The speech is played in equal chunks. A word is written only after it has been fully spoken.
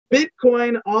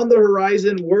Bitcoin on the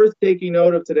horizon, worth taking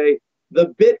note of today.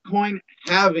 The Bitcoin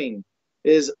halving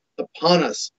is upon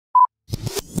us.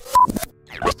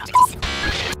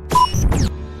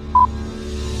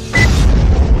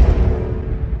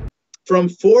 From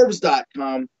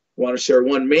Forbes.com, I want to share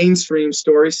one mainstream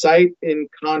story site in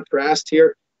contrast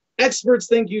here. Experts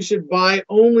think you should buy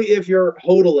only if you're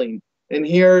hodling. And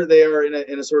here they are in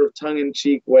a sort of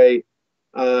tongue-in-cheek way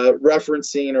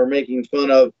referencing or making fun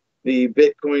of the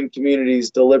Bitcoin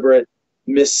community's deliberate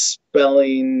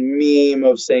misspelling meme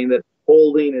of saying that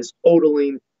holding is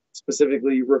hodling,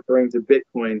 specifically referring to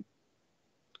Bitcoin.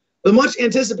 The much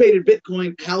anticipated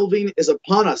Bitcoin halving is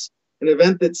upon us, an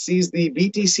event that sees the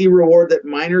BTC reward that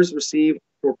miners receive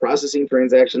for processing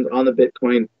transactions on the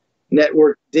Bitcoin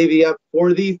network divvy up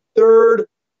for the third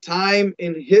time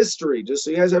in history. Just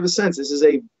so you guys have a sense, this is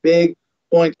a big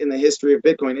point in the history of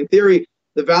Bitcoin. In theory,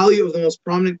 the value of the most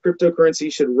prominent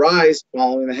cryptocurrency should rise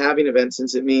following the halving event,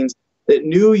 since it means that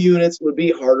new units would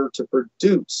be harder to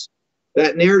produce.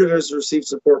 That narrative has received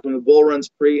support from the bull runs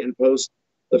pre and post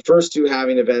the first two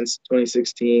halving events,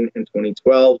 2016 and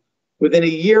 2012. Within a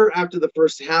year after the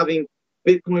first halving,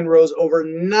 Bitcoin rose over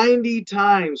 90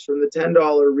 times from the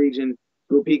 $10 region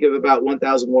to a peak of about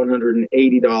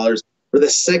 $1,180. For the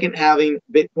second halving,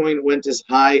 Bitcoin went as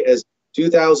high as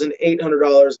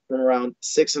 $2,800 from around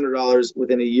 $600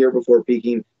 within a year before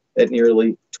peaking at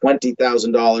nearly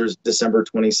 $20,000 December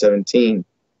 2017.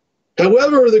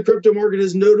 However, the crypto market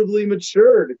has notably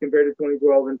matured compared to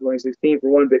 2012 and 2016. For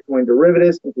one, Bitcoin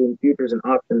derivatives, including futures and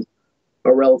options,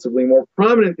 are relatively more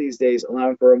prominent these days,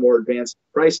 allowing for a more advanced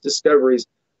price discoveries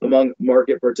among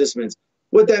market participants.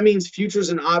 What that means, futures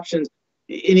and options,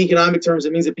 in economic terms,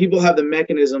 it means that people have the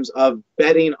mechanisms of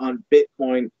betting on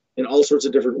Bitcoin in all sorts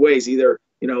of different ways, either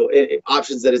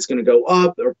options that it's going to go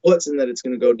up or puts and that it's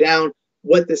going to go down.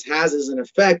 What this has as an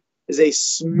effect is a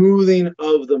smoothing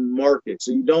of the market.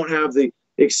 So you don't have the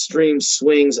extreme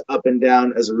swings up and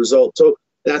down as a result. So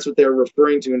that's what they're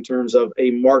referring to in terms of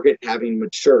a market having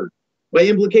matured. By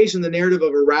implication, the narrative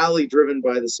of a rally driven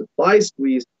by the supply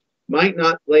squeeze might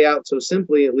not play out so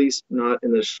simply, at least not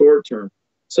in the short term.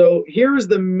 So here is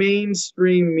the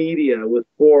mainstream media with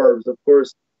Forbes, of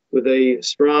course, with a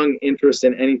strong interest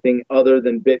in anything other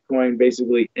than Bitcoin,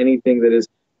 basically anything that is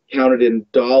counted in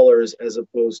dollars as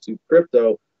opposed to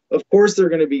crypto. Of course, they're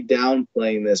going to be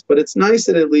downplaying this, but it's nice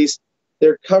that at least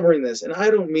they're covering this. And I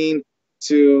don't mean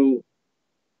to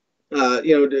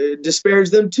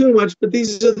disparage them too much, but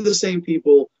these are the same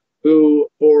people who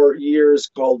for years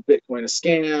called Bitcoin a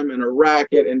scam and a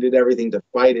racket and did everything to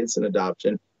fight instant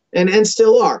adoption and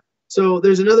still are. So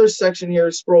there's another section here.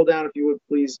 Scroll down if you would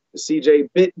please, CJ.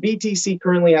 BTC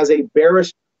currently has a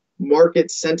bearish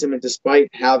market sentiment despite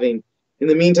having. In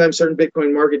the meantime, certain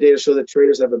Bitcoin market data show that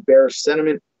traders have a bearish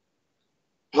sentiment.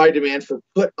 High demand for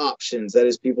put options, that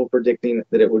is, people predicting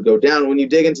that it would go down. When you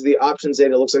dig into the options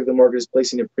data, it looks like the market is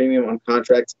placing a premium on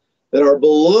contracts that are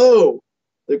below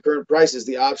the current prices.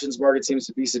 The options market seems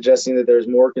to be suggesting that there's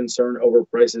more concern over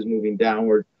prices moving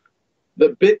downward.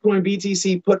 The Bitcoin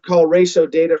BTC put call ratio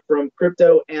data from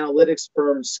crypto analytics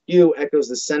firm Skew echoes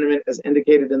the sentiment as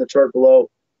indicated in the chart below.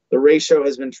 The ratio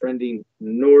has been trending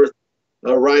north.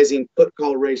 A rising put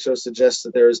call ratio suggests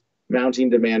that there's mounting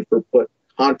demand for put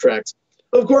contracts.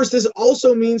 Of course, this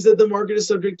also means that the market is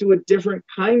subject to a different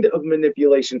kind of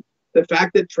manipulation. The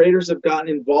fact that traders have gotten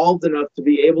involved enough to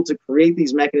be able to create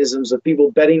these mechanisms of people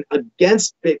betting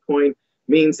against Bitcoin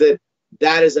means that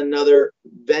that is another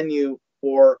venue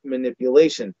for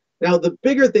manipulation. Now, the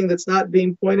bigger thing that's not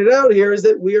being pointed out here is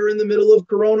that we are in the middle of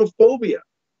coronaphobia.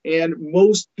 And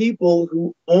most people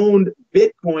who owned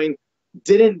Bitcoin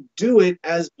didn't do it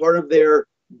as part of their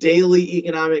daily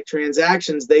economic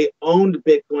transactions. They owned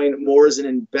Bitcoin more as an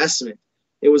investment.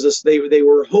 It was they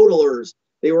were hodlers.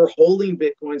 They were holding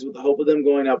Bitcoins with the hope of them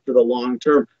going up for the long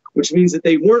term, which means that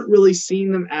they weren't really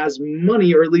seeing them as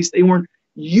money, or at least they weren't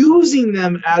using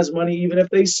them as money. Even if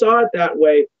they saw it that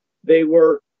way, they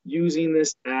were using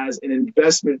this as an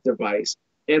investment device.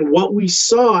 And what we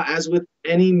saw, as with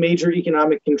any major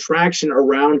economic contraction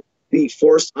around the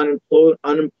forced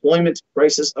unemployment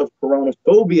crisis of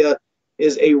coronaphobia,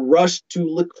 is a rush to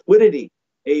liquidity,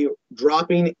 a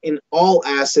dropping in all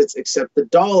assets except the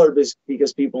dollar,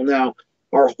 because people now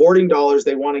are hoarding dollars.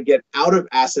 They want to get out of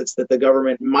assets that the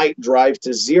government might drive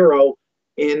to zero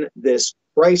in this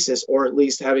crisis, or at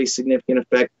least have a significant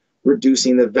effect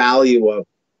reducing the value of.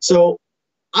 So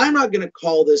I'm not going to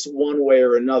call this one way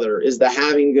or another. Is the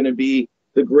halving going to be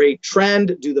the great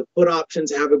trend? Do the put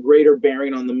options have a greater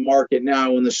bearing on the market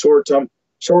now in the short term?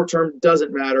 Short term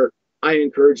doesn't matter. I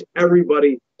encourage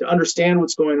everybody to understand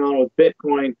what's going on with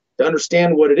Bitcoin, to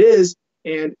understand what it is,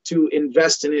 and to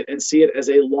invest in it and see it as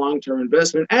a long-term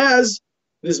investment, as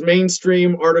this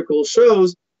mainstream article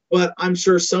shows. But I'm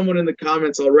sure someone in the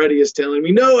comments already is telling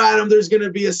me, no, Adam, there's going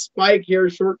to be a spike here.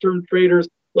 Short-term traders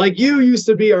like you used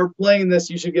to be are playing this.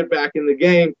 You should get back in the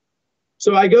game.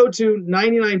 So I go to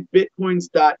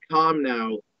 99bitcoins.com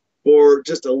now for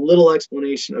just a little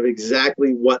explanation of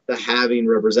exactly what the halving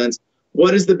represents.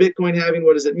 What is the Bitcoin halving?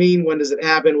 What does it mean? When does it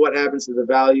happen? What happens to the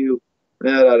value?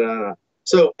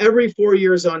 So every 4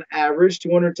 years on average,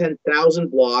 210,000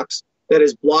 blocks, that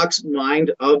is blocks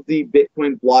mined of the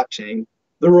Bitcoin blockchain.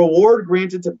 The reward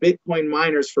granted to Bitcoin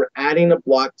miners for adding a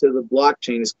block to the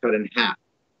blockchain is cut in half.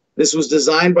 This was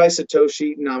designed by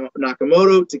Satoshi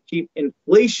Nakamoto to keep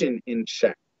inflation in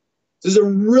check. This is a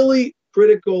really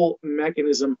critical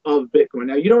mechanism of Bitcoin.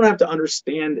 Now, you don't have to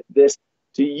understand this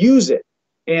to use it.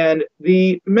 And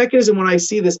the mechanism, when I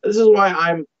see this, this is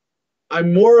why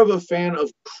I'm more of a fan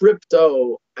of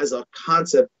crypto as a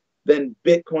concept than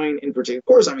Bitcoin in particular. Of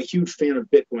course, I'm a huge fan of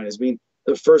Bitcoin as being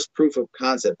the first proof of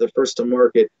concept, the first to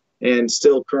market, and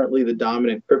still currently the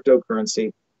dominant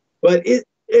cryptocurrency. But is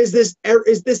this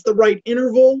the right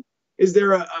interval? Is there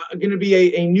going to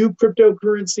be a new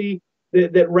cryptocurrency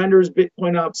that renders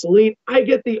Bitcoin obsolete? I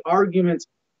get the arguments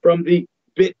from the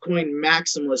Bitcoin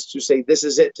maximalists who say this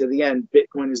is it to the end.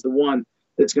 Bitcoin is the one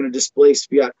that's going to displace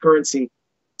fiat currency.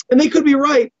 And they could be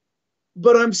right,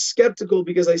 but I'm skeptical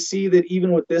because I see that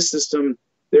even with this system,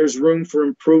 there's room for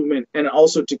improvement and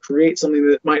also to create something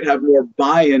that might have more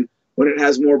buy-in when it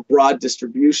has more broad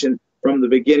distribution from the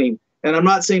beginning. And I'm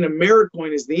not saying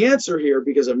Americoin is the answer here,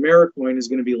 because Americoin is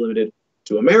going to be limited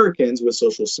to Americans with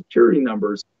social security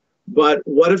numbers. But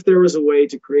what if there was a way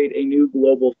to create a new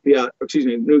global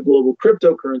new global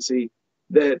cryptocurrency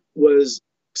that was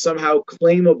somehow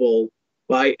claimable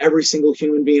by every single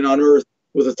human being on Earth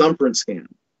with a thumbprint scan?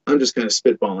 I'm just kind of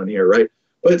spitballing here, right?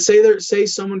 But say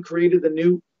someone created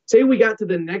say we got to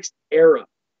the next era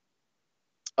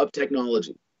of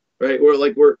technology, right?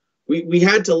 Where we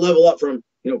had to level up from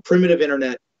primitive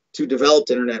internet to developed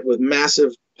internet with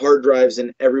massive hard drives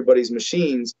in everybody's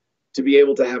machines to be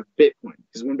able to have Bitcoin.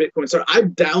 Because when Bitcoin started, I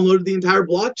downloaded the entire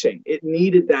blockchain. It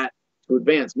needed that to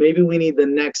advance. Maybe we need the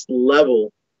next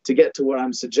level to get to what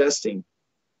I'm suggesting.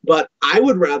 But I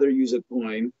would rather use a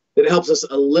coin that helps us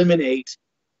eliminate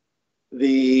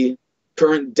the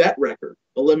current debt record,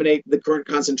 eliminate the current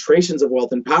concentrations of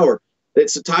wealth and power. That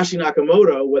Satoshi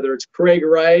Nakamoto, whether it's Craig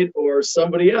Wright or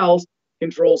somebody else,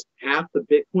 controls half the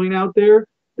Bitcoin out there,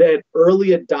 that early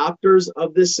adopters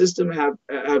of this system have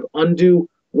undue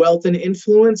wealth and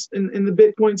influence in the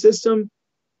Bitcoin system,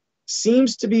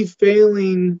 seems to be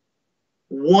failing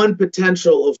one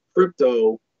potential of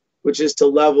crypto, which is to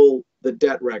level the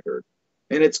debt record.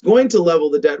 And it's going to level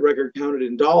the debt record counted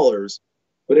in dollars,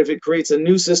 but if it creates a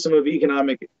new system of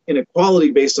economic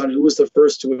inequality based on who was the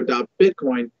first to adopt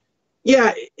Bitcoin,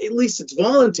 yeah, at least it's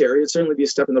voluntary. It'd certainly be a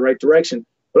step in the right direction.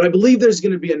 But I believe there's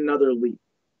going to be another leap.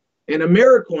 And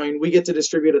Americoin, we get to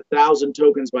distribute 1,000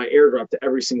 tokens by airdrop to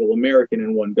every single American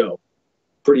in one go.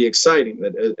 Pretty exciting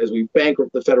that as we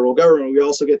bankrupt the federal government, we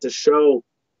also get to show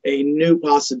a new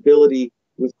possibility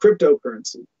with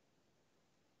cryptocurrency.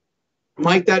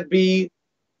 Might that be,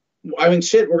 I mean,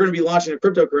 shit, we're going to be launching a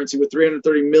cryptocurrency with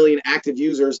 330 million active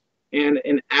users and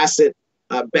an asset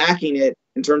backing it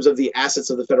in terms of the assets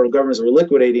of the federal government as we're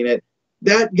liquidating it.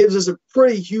 That gives us a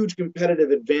pretty huge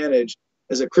competitive advantage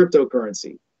as a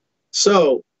cryptocurrency.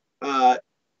 So I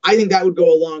think that would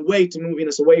go a long way to moving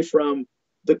us away from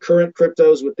the current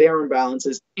cryptos with their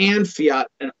imbalances and fiat,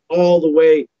 and all the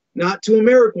way, not to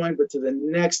Americoin, but to the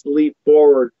next leap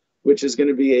forward, which is going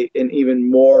to be an even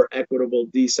more equitable,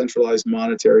 decentralized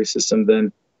monetary system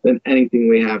than anything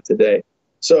we have today.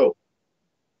 So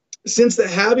since the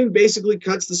halving basically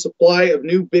cuts the supply of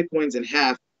new Bitcoins in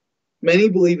half, many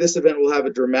believe this event will have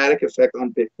a dramatic effect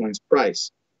on Bitcoin's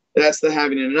price. That's the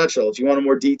halving in a nutshell. If you want a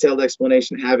more detailed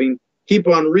explanation, keep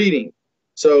on reading.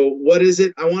 So what is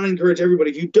it? I want to encourage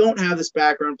everybody, if you don't have this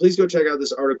background, please go check out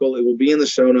this article. It will be in the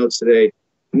show notes today,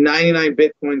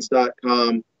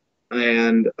 99bitcoins.com.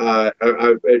 And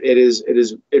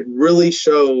it really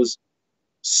shows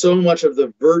so much of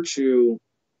the virtue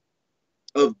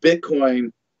of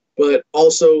Bitcoin, but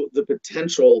also the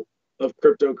potential of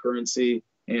cryptocurrency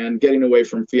and getting away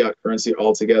from fiat currency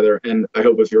altogether. And I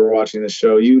hope if you're watching this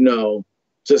show, you know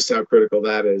just how critical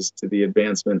that is to the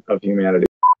advancement of humanity.